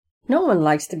No one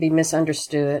likes to be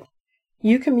misunderstood.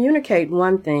 You communicate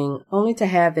one thing only to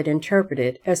have it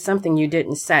interpreted as something you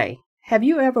didn't say. Have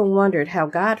you ever wondered how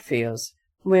God feels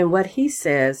when what he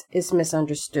says is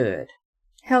misunderstood?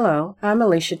 Hello, I'm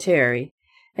Alicia Terry,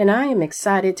 and I am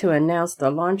excited to announce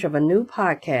the launch of a new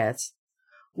podcast,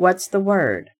 What's the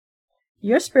Word?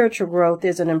 Your spiritual growth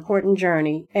is an important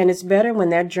journey, and it's better when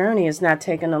that journey is not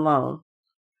taken alone.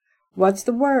 What's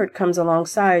the Word comes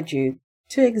alongside you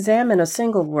to examine a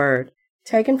single word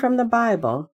taken from the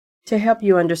Bible to help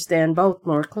you understand both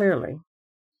more clearly.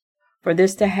 For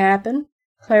this to happen,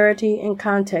 clarity and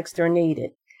context are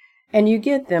needed, and you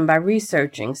get them by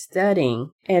researching,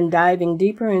 studying, and diving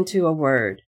deeper into a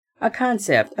word, a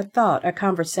concept, a thought, a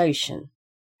conversation.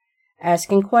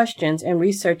 Asking questions and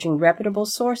researching reputable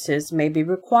sources may be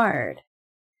required.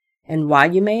 And why,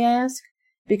 you may ask?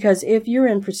 Because if you're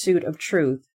in pursuit of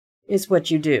truth, it's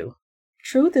what you do.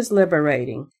 Truth is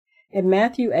liberating. In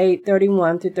Matthew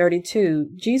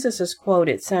 8:31-32, Jesus is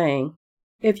quoted saying,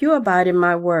 "If you abide in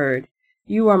my word,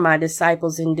 you are my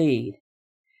disciples indeed,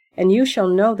 and you shall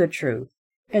know the truth,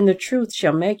 and the truth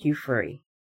shall make you free."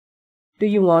 Do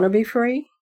you want to be free?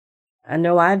 I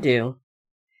know I do.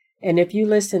 And if you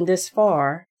listen this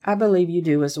far, I believe you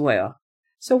do as well.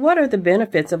 So what are the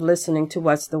benefits of listening to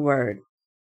What's the Word?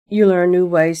 You learn new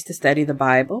ways to study the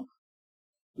Bible.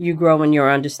 You grow in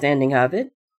your understanding of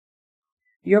it.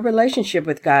 Your relationship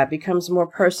with God becomes more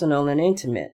personal and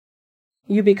intimate.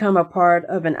 You become a part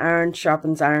of an iron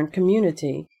sharpens iron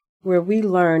community where we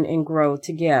learn and grow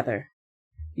together.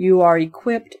 You are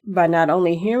equipped by not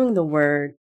only hearing the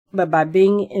word, but by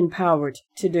being empowered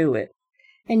to do it.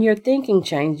 And your thinking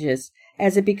changes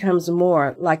as it becomes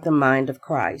more like the mind of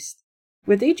Christ.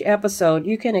 With each episode,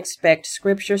 you can expect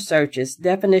scripture searches,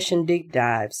 definition deep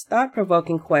dives,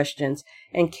 thought-provoking questions,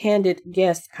 and candid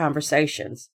guest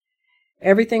conversations.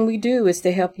 Everything we do is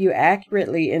to help you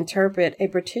accurately interpret a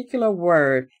particular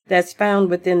word that's found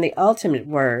within the ultimate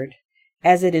word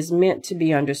as it is meant to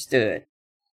be understood.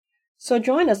 So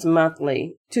join us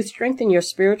monthly to strengthen your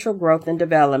spiritual growth and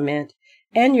development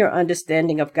and your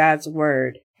understanding of God's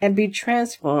word and be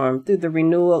transformed through the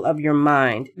renewal of your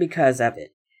mind because of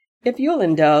it. If you'll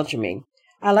indulge me,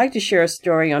 I'd like to share a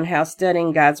story on how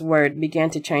studying God's word began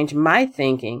to change my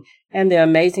thinking and the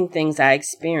amazing things I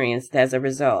experienced as a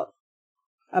result.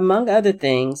 Among other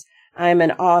things, I am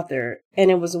an author, and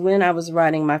it was when I was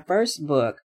writing my first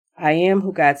book, I Am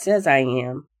Who God Says I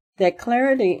Am, that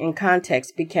clarity and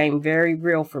context became very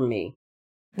real for me.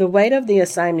 The weight of the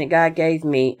assignment God gave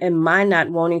me and my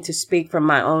not wanting to speak from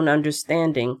my own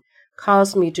understanding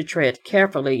caused me to tread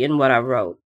carefully in what I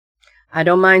wrote. I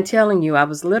don't mind telling you I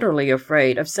was literally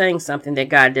afraid of saying something that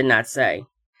God did not say.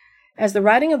 As the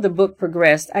writing of the book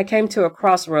progressed, I came to a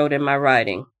crossroad in my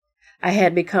writing. I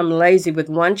had become lazy with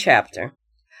one chapter.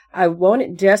 I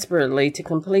wanted desperately to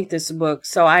complete this book,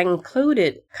 so I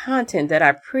included content that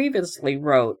I previously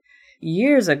wrote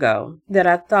years ago that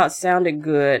I thought sounded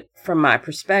good from my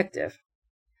perspective.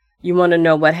 You want to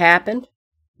know what happened?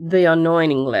 The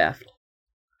anointing left.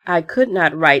 I could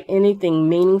not write anything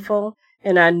meaningful,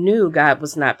 and I knew God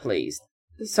was not pleased.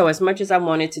 So as much as I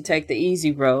wanted to take the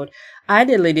easy road, I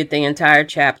deleted the entire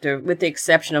chapter with the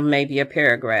exception of maybe a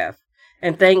paragraph.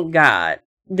 And thank God,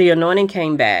 the anointing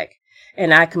came back,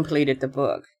 and I completed the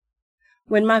book.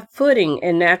 When my footing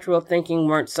and natural thinking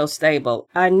weren't so stable,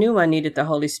 I knew I needed the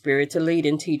Holy Spirit to lead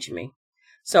and teach me.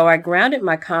 So I grounded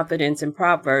my confidence in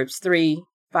Proverbs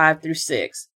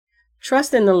 3:5-6.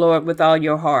 Trust in the Lord with all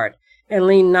your heart, and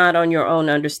lean not on your own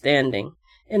understanding.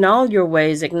 In all your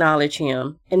ways acknowledge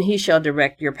him, and he shall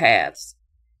direct your paths.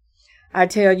 I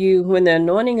tell you, when the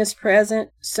anointing is present,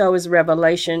 so is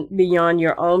revelation beyond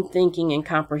your own thinking and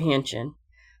comprehension.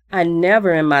 I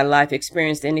never in my life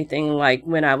experienced anything like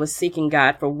when I was seeking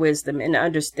God for wisdom and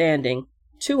understanding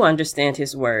to understand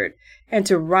his word and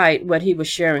to write what he was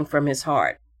sharing from his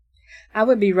heart. I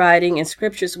would be writing and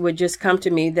scriptures would just come to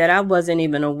me that I wasn't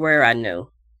even aware I knew.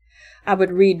 I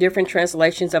would read different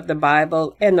translations of the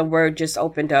Bible and the word just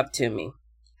opened up to me.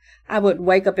 I would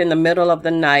wake up in the middle of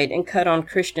the night and cut on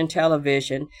Christian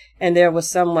television, and there was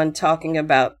someone talking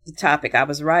about the topic I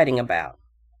was writing about.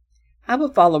 I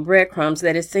would follow breadcrumbs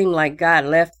that it seemed like God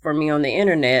left for me on the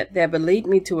internet that would lead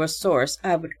me to a source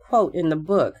I would quote in the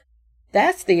book.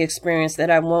 That's the experience that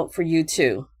I want for you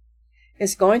too.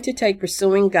 It's going to take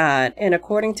pursuing God, and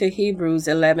according to Hebrews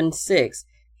 11:6,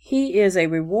 he is a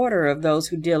rewarder of those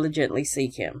who diligently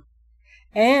seek him.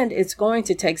 And it's going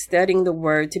to take studying the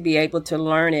word to be able to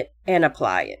learn it and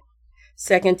apply it.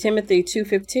 2 Timothy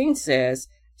 2:15 says,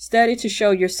 "Study to show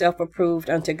yourself approved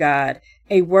unto God,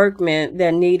 a workman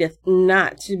that needeth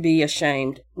not to be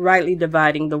ashamed, rightly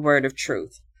dividing the word of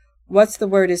truth." What's the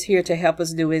Word is here to help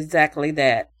us do exactly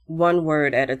that, one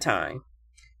word at a time.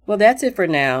 Well, that's it for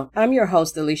now. I'm your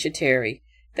host, Alicia Terry.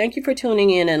 Thank you for tuning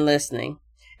in and listening.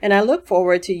 And I look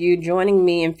forward to you joining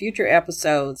me in future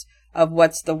episodes of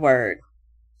What's the Word.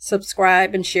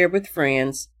 Subscribe and share with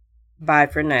friends. Bye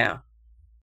for now.